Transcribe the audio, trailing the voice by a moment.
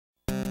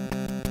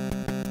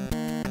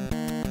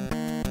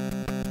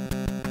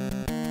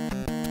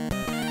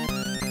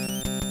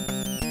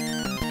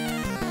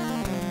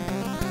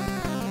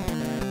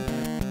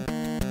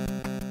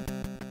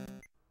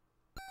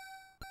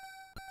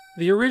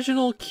The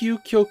original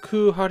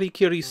Kyuukyoku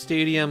Harikiri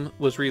Stadium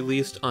was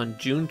released on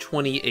June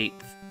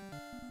 28th,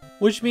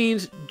 which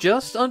means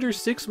just under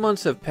 6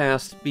 months have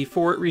passed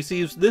before it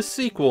receives this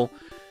sequel,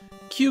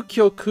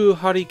 Kyuukyoku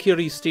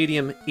Harikiri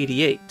Stadium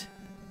 88.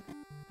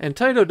 And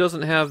Taito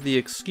doesn't have the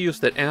excuse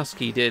that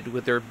ASCII did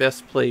with their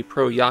Best Play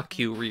Pro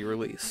Yaku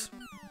re-release.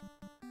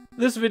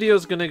 This video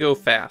is gonna go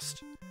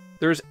fast.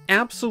 There's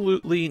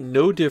absolutely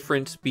no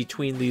difference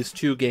between these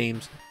two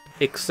games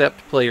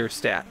except player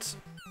stats.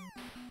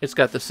 It's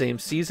got the same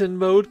season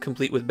mode,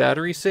 complete with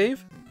battery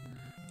save.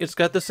 It's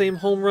got the same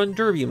home run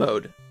derby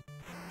mode.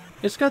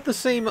 It's got the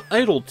same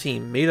idol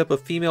team made up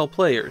of female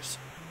players.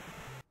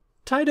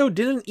 Taito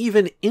didn't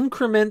even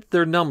increment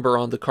their number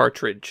on the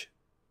cartridge.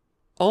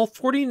 All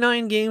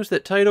 49 games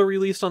that Taito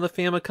released on the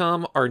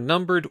Famicom are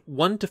numbered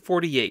 1 to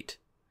 48.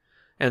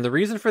 And the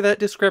reason for that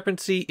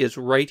discrepancy is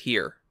right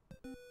here.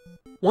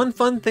 One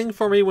fun thing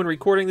for me when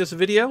recording this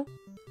video,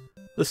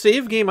 the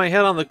save game I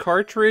had on the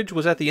cartridge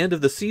was at the end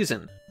of the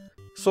season,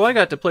 so I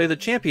got to play the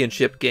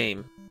championship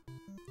game.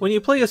 When you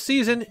play a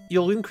season,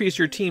 you'll increase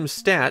your team's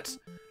stats,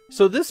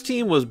 so this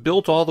team was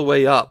built all the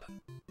way up.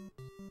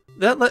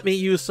 That let me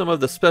use some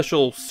of the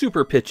special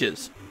super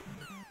pitches.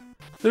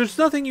 There's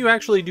nothing you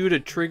actually do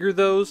to trigger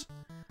those,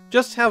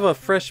 just have a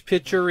fresh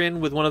pitcher in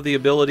with one of the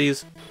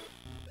abilities,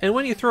 and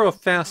when you throw a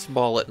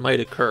fastball it might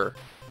occur.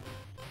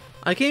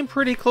 I came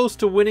pretty close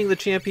to winning the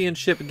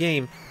championship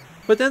game,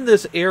 but then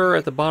this error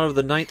at the bottom of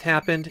the ninth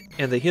happened,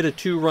 and they hit a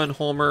 2-run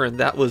homer and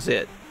that was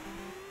it.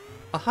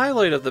 A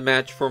highlight of the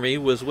match for me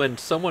was when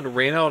someone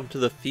ran out into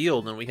the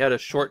field and we had a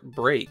short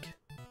break.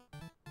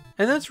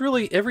 And that's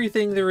really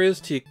everything there is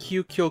to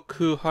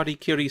Kyuukyoku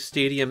Harikiri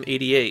Stadium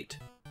 88.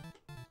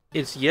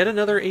 It's yet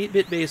another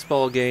 8-bit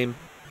baseball game,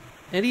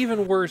 and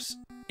even worse,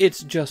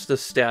 it's just a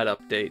stat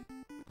update.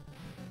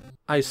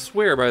 I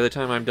swear by the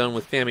time I'm done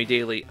with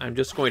Famidaily, I'm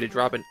just going to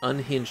drop an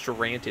unhinged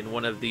rant in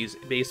one of these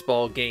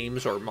baseball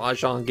games or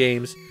mahjong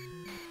games.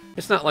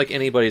 It's not like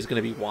anybody's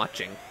going to be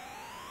watching.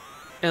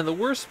 And the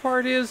worst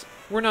part is,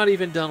 we're not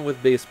even done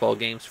with baseball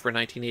games for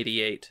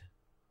 1988.